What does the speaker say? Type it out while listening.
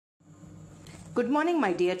Good morning,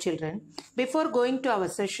 my dear children. Before going to our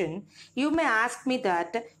session, you may ask me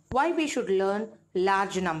that why we should learn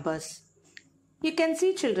large numbers. You can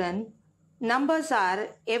see, children, numbers are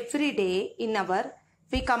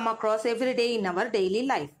we come across every day in our daily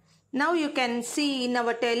life. Now you can see in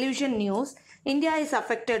our television news, India is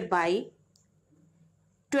affected by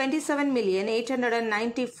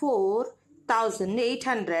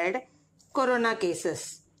 27,894,800 corona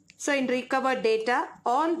cases. So in recovered data,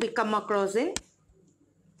 all we come across in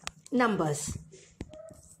numbers.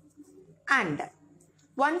 And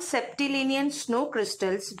 1 septillion snow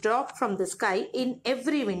crystals drop from the sky in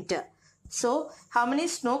every winter. So how many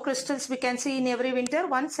snow crystals we can see in every winter?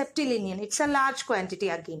 1 septillion. It's a large quantity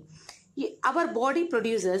again. Our body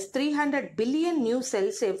produces 300 billion new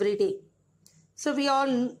cells every day. So we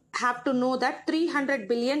all have to know that 300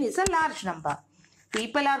 billion is a large number.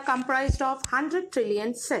 People are comprised of 100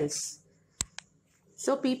 trillion cells.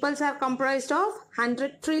 So peoples are comprised of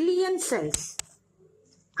 100 trillion cells.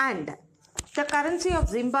 And the currency of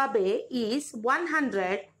Zimbabwe is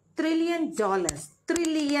 $100 trillion.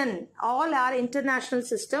 Trillion. All our international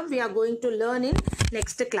system we are going to learn in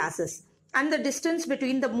next classes. And the distance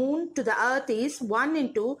between the moon to the earth is 1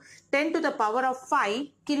 into 10 to the power of 5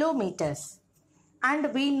 kilometers.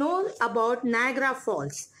 And we know about Niagara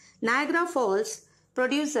Falls. Niagara Falls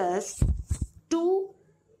produces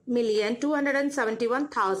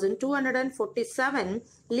 2,271,247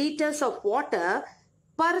 liters of water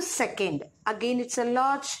per second. Again, it's a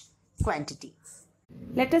large quantity.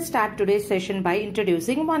 Let us start today's session by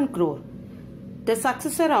introducing 1 crore. The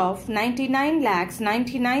successor of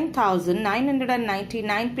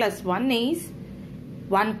 99,99,999 plus 1 is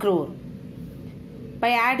 1 crore.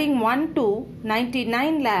 By adding 1 to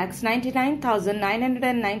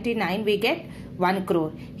 99,99,999, we get 1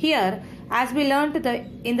 crore. Here, as we learned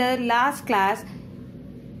in the last class,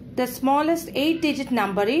 the smallest 8-digit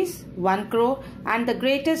number is 1 crore and the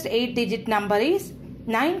greatest 8-digit number is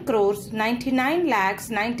 9 crores 99 lakhs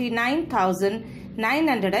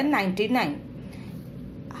 99,999.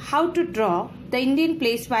 How to draw the Indian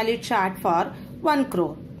place value chart for 1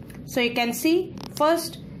 crore? So you can see,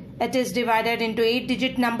 first it is divided into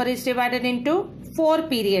 8-digit number is divided into 4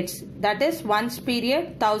 periods. That is ones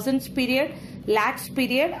period, thousands period, lakhs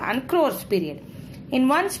period and crores period. In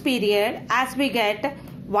ones period, as we get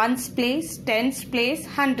ones place, tens place,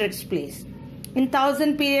 hundreds place. In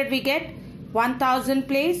thousand period, we get 1,000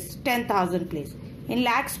 place, 10,000 place. In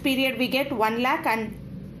lakhs period, we get 1 lakh and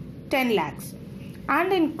 10 lakhs.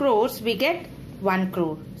 And in crores, we get 1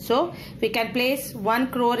 crore. So we can place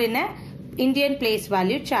 1 crore in a Indian place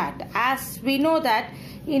value chart. As we know that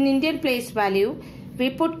in Indian place value, we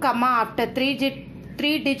put comma after 3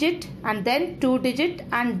 digit and then 2 digit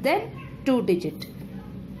and then 2 digit.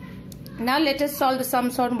 Now let us solve the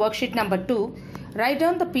sums on worksheet number 2. Write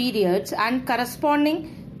down the periods and corresponding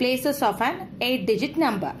places of an 8-digit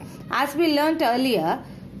number. As we learnt earlier,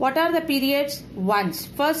 what are the periods? Ones.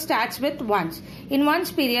 First starts with ones. In ones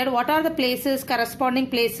period, what are the places, corresponding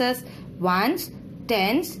places? Ones,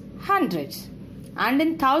 tens, hundreds. And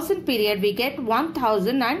in thousand period, we get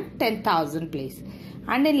 1,000 and 10,000 place.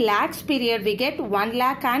 And in lakhs period, we get 1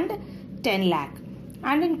 lakh and 10 lakh.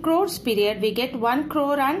 And in crores period, we get 1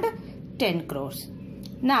 crore and 10 crores.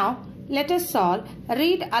 Now, let us solve.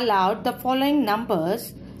 Read aloud the following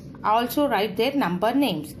numbers. Also write their number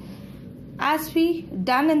names. As we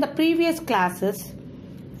done in the previous classes,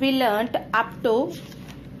 we learnt up to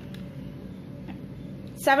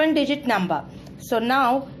 7-digit number. So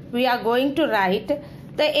now we are going to write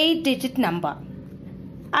the 8-digit number.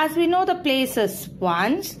 As we know the places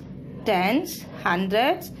ones, tens,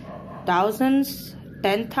 hundreds, thousands,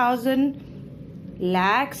 10,000,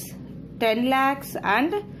 lakhs, 10 lakhs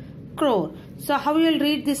and crore. So how you will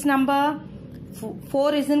read this number?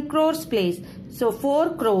 4 is in crores place. So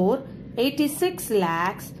 4 crore 86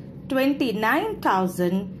 lakhs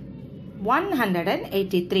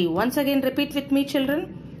 29,183. Once again repeat with me,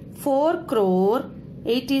 children. 4 crore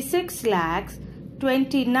 86 lakhs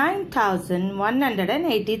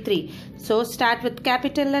 29,183. So start with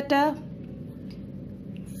capital letter.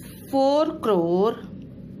 4 crore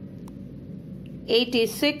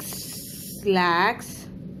 86 lakhs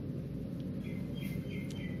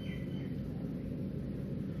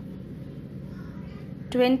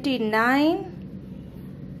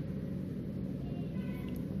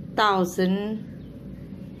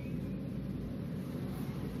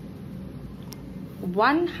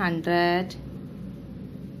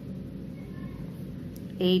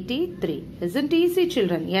Isn't easy,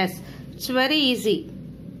 children? Yes, it's very easy.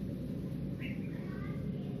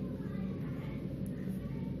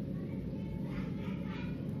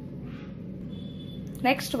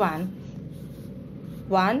 Next one,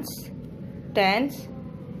 ones, tens,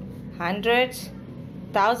 hundreds,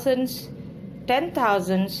 thousands,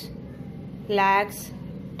 10,000s, lakhs,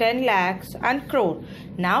 10 lakhs and crore.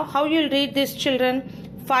 Now how you'll read this, children?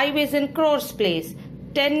 5 is in crores place,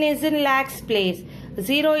 10 is in lakhs place,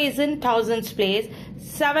 0 is in thousands place,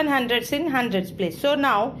 700s in hundreds place. So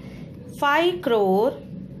now 5 crore,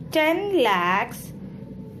 10 lakhs,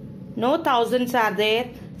 no thousands are there,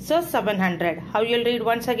 so 700. How you'll read?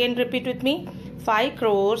 Once again repeat with me. 5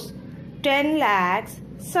 crores, 10 lakhs,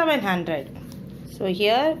 700. So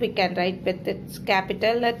here we can write with its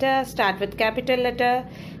capital letter. Start with capital letter.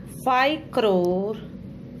 5 crore,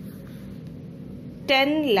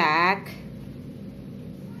 10 lakh,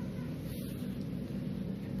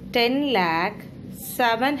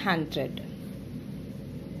 700.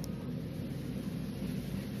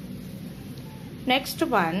 Next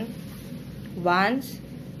one, ones,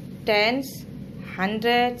 tens,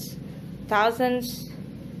 hundreds, thousands,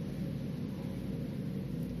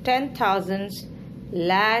 10,000s,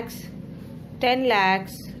 lakhs, 10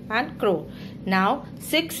 lakhs and crore. Now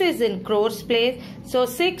 6 is in crores place, so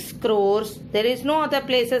 6 crores, there is no other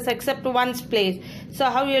places except one's place. So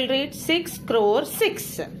how you will read? 6 crore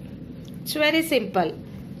 6. It's very simple.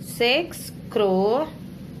 6 crore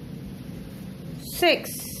 6.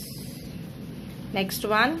 Next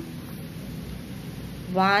one,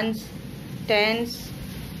 ones, tens,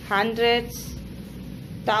 hundreds,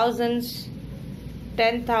 thousands,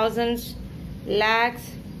 10,000s,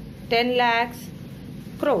 lakhs, 10 lakhs,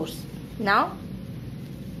 crores. Now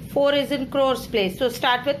 4 is in crores place, so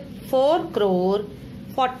start with 4 crore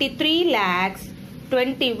 43 lakhs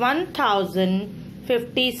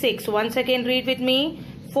 21,056. Once again read with me.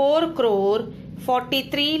 4 crore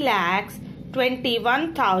 43 lakhs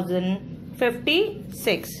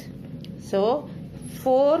 21,056. So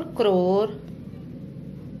 4 crore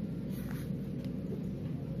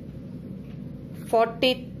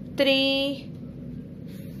 43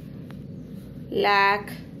 lakh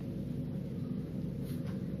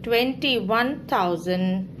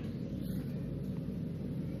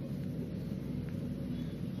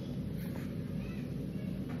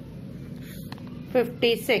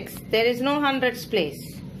There is no hundreds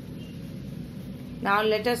place. Now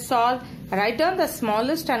let us solve. Write down the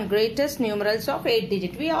smallest and greatest numerals of 8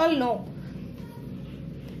 digit. We all know.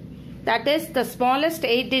 That is, the smallest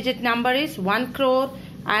 8 digit number is 1 crore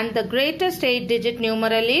and the greatest 8 digit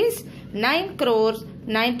numeral is 9 crores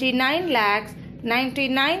 99 lakhs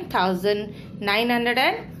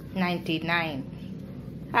 99,999.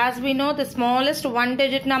 As we know, the smallest 1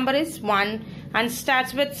 digit number is 1 and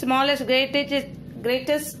starts with smallest greatest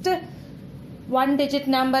 1 digit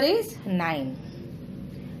number is 9.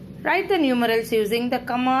 Write the numerals using the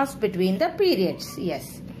commas between the periods.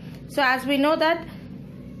 Yes. So as we know that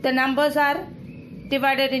the numbers are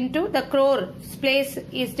divided into, the crores place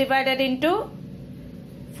is divided into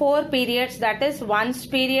 4 periods, that is ones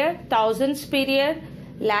period, thousands period,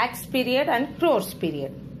 lakhs period and crores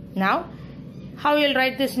period. Now how you will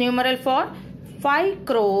write this numeral for 5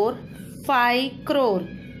 crore 5 crore.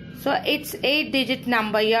 So it's 8 digit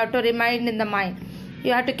number. You have to remind in the mind.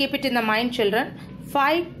 You have to keep it in the mind, children.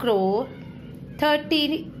 5 crore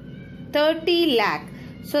 30 lakh.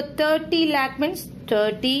 So 30 lakh means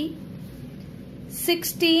 30,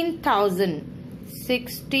 16,000,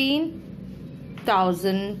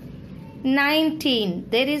 19.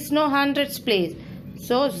 There is no hundreds place.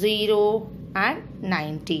 So 0 and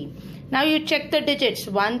 19. Now you check the digits.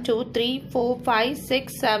 1, 2, 3, 4, 5,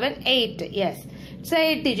 6, 7, 8. Yes. It's a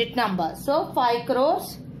 8 digit number. So 5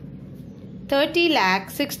 crores, 30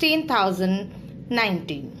 lakh, 16,000,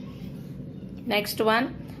 19. Next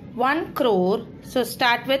one, 1 crore. So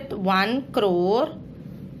start with 1 crore,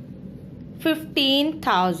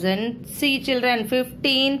 15,000. See children,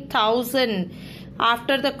 15,000.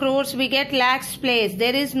 After the crores we get lakhs place.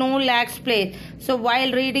 There is no lakhs place. So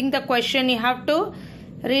while reading the question you have to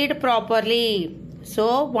read properly.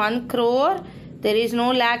 So 1 crore, there is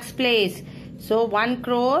no lakhs place. So 1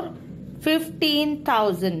 crore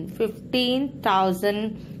 15,000,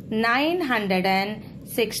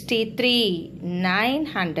 15,963,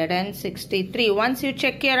 963. Once you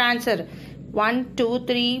check your answer, 1, 2,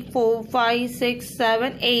 3, 4, 5, 6,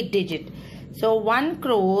 7, 8 digit. So 1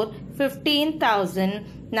 crore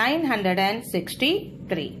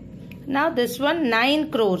 15,963. Now this one 9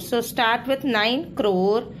 crores. So start with 9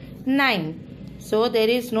 crore 9. So there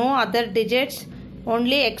is no other digits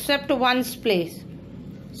only except one's place.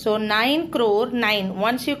 So 9 crore 9.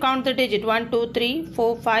 Once you count the digit 1, 2, 3,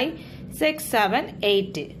 4, 5, 6, 7,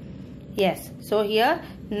 8. Yes. So here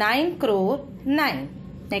 9 crore 9.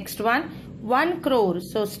 Next one 1 crore.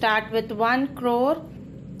 So start with 1 crore,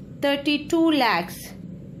 32 lakhs.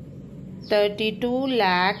 32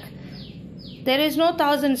 lakh. There is no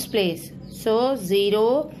thousands place. So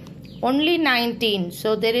 0, only 19.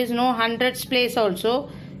 So there is no hundreds place also.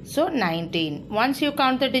 So 19. Once you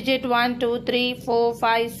count the digit 1, 2, 3, 4,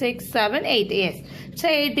 5, 6, 7, 8. Yes. It's a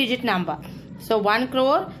 8 digit number. So 1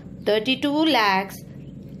 crore, 32 lakhs,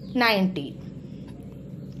 90.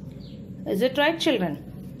 Is it right, children?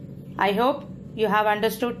 I hope you have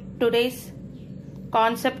understood today's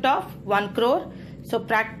concept of 1 crore. So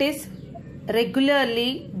practice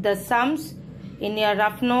regularly the sums in your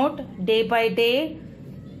rough note day by day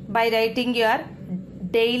by writing your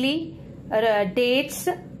daily dates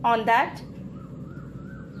on that.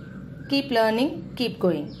 Keep learning, keep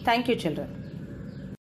going. Thank you, children.